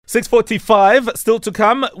6:45 still to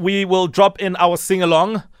come. We will drop in our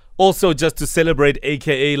sing-along, also just to celebrate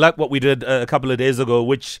AKA, like what we did a couple of days ago,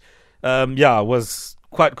 which, was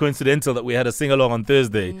quite coincidental that we had a sing-along on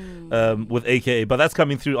Thursday with AKA. But that's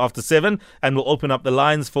coming through after 7, and we'll open up the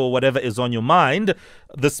lines for whatever is on your mind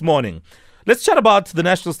this morning. Let's chat about the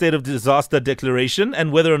National State of Disaster Declaration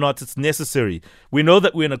and whether or not it's necessary. We know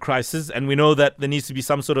that we're in a crisis, and we know that there needs to be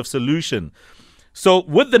some sort of solution. So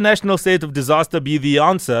would the National State of Disaster be the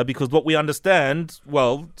answer? Because what we understand,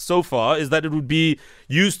 so far, is that it would be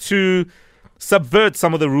used to subvert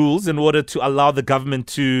some of the rules in order to allow the government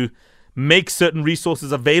to make certain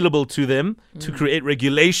resources available to them, to create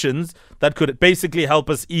regulations that could basically help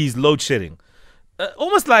us ease load shedding.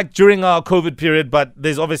 Almost like during our COVID period, but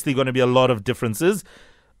there's obviously going to be a lot of differences.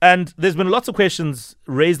 And there's been lots of questions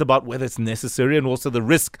raised about whether it's necessary and also the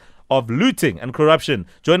risk of looting and corruption.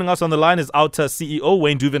 Joining us on the line is OUTA CEO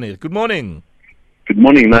Wayne Duvernage. Good morning. Good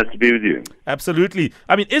morning. Nice to be with you. Absolutely.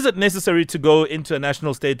 I mean, is it necessary to go into a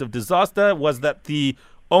national state of disaster? Was that the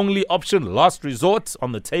only option, last resort,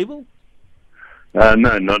 on the table? No,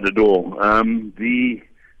 not at all. The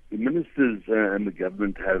ministers and the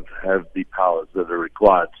government have the powers that are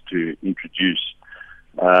required to introduce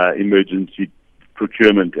emergency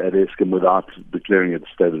procurement at Eskom without declaring it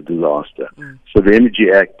a state of disaster. So the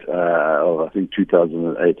Energy Act of, I think,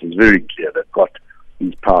 2008 is very clear. They've got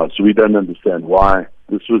these powers. So we don't understand why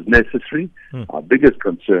this was necessary. Our biggest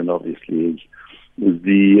concern, obviously, is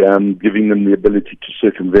the giving them the ability to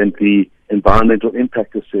circumvent the environmental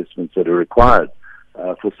impact assessments that are required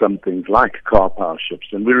for some things like car power ships.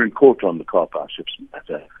 And we're in court on the car power ships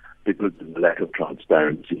matter because of the lack of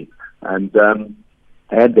transparency. And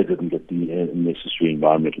they didn't get the necessary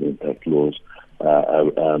environmental impact laws,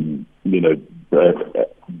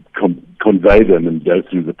 convey them and go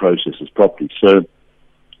through the processes properly. So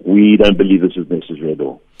we don't believe this is necessary at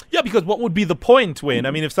all. Yeah, because what would be the point, Wayne?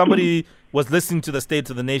 I mean, if somebody was listening to the State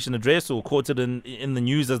of the Nation address or quoted in the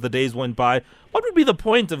news as the days went by, what would be the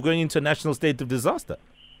point of going into a national state of disaster?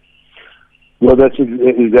 Well, that's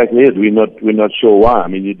exactly it. We're not sure why. I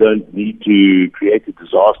mean, you don't need to create a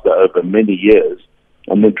disaster over many years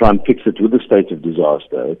and then try and fix it with a state of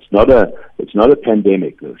disaster. It's not a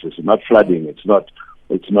pandemic. It's not flooding. It's not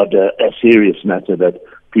a serious matter that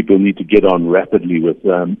people need to get on rapidly with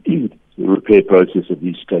the repair process that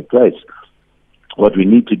needs to take place. What we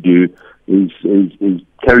need to do is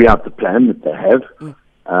carry out the plan that they have,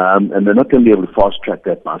 and they're not going to be able to fast track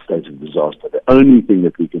that by state of disaster. The only thing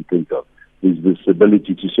that we can think of is this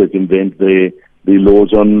ability to circumvent the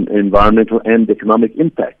laws on environmental and economic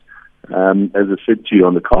impact. As I said to you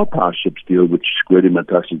on the car power ships deal, which Gwede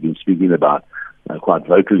Matasi has been speaking about quite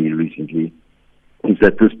vocally recently, is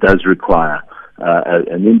that this does require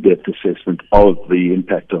an in-depth assessment of the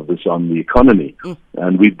impact of this on the economy.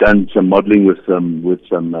 And we've done some modeling with some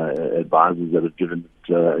advisors that have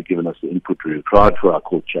given us the input we required for our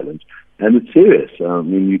court challenge. And it's serious. I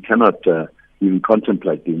mean, you cannot even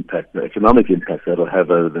contemplate the impact, the economic impact that will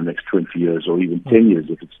have over the next 20 years or even 10 years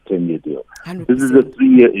if it's a 10-year deal. 100%. This is a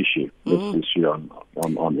 3-year issue, this issue on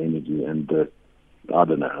energy, and I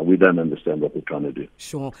don't know. We don't understand what they're trying to do.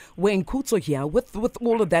 Sure. Wayne Kutso here. With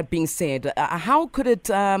all of that being said, how could it,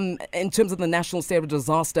 in terms of the national state of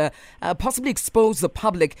disaster, possibly expose the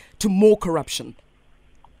public to more corruption?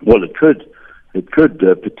 Well, it could. It could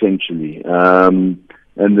potentially.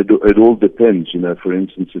 And it all depends, for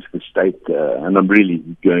instance, if the state, and I'm really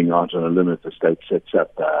going out on a limb, if the state sets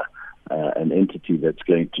up an entity that's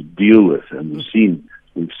going to deal with, and we've seen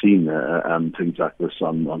things like this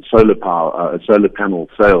on solar power, solar panel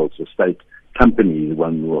sales, a state company,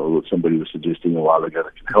 somebody was suggesting a while ago,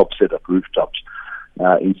 that can help set up rooftops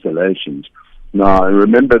installations. Now, I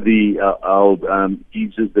remember the old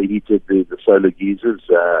geysers, the solar geysers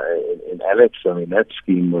in Alex. I mean, that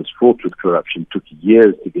scheme was fraught with corruption, took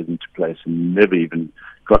years to get into place and never even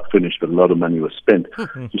got finished, but a lot of money was spent.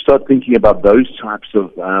 You start thinking about those types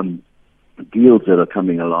of deals that are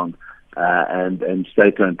coming along, and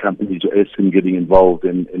state-owned companies or Eskom getting involved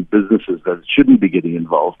in businesses that it shouldn't be getting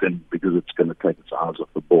involved in because it's going to take its eyes off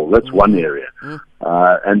the ball. That's one area.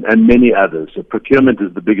 And many others. So procurement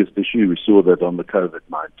is the biggest issue. We saw that on the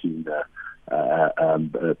COVID-19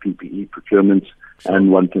 PPE procurements,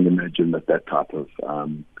 and one can imagine that type of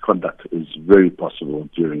conduct is very possible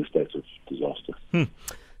during a state of disaster.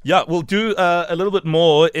 Yeah, we'll do a little bit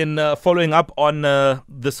more in following up on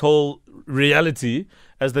this whole reality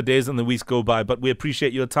as the days and the weeks go by. But we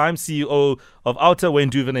appreciate your time. CEO of OUTA, Wayne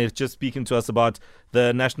Duvernage, just speaking to us about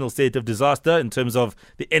the national state of disaster in terms of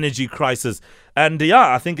the energy crisis. And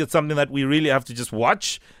I think it's something that we really have to just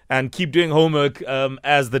watch and keep doing homework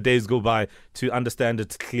as the days go by to understand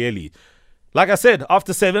it clearly. Like I said,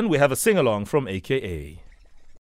 after 7, we have a sing-along from AKA.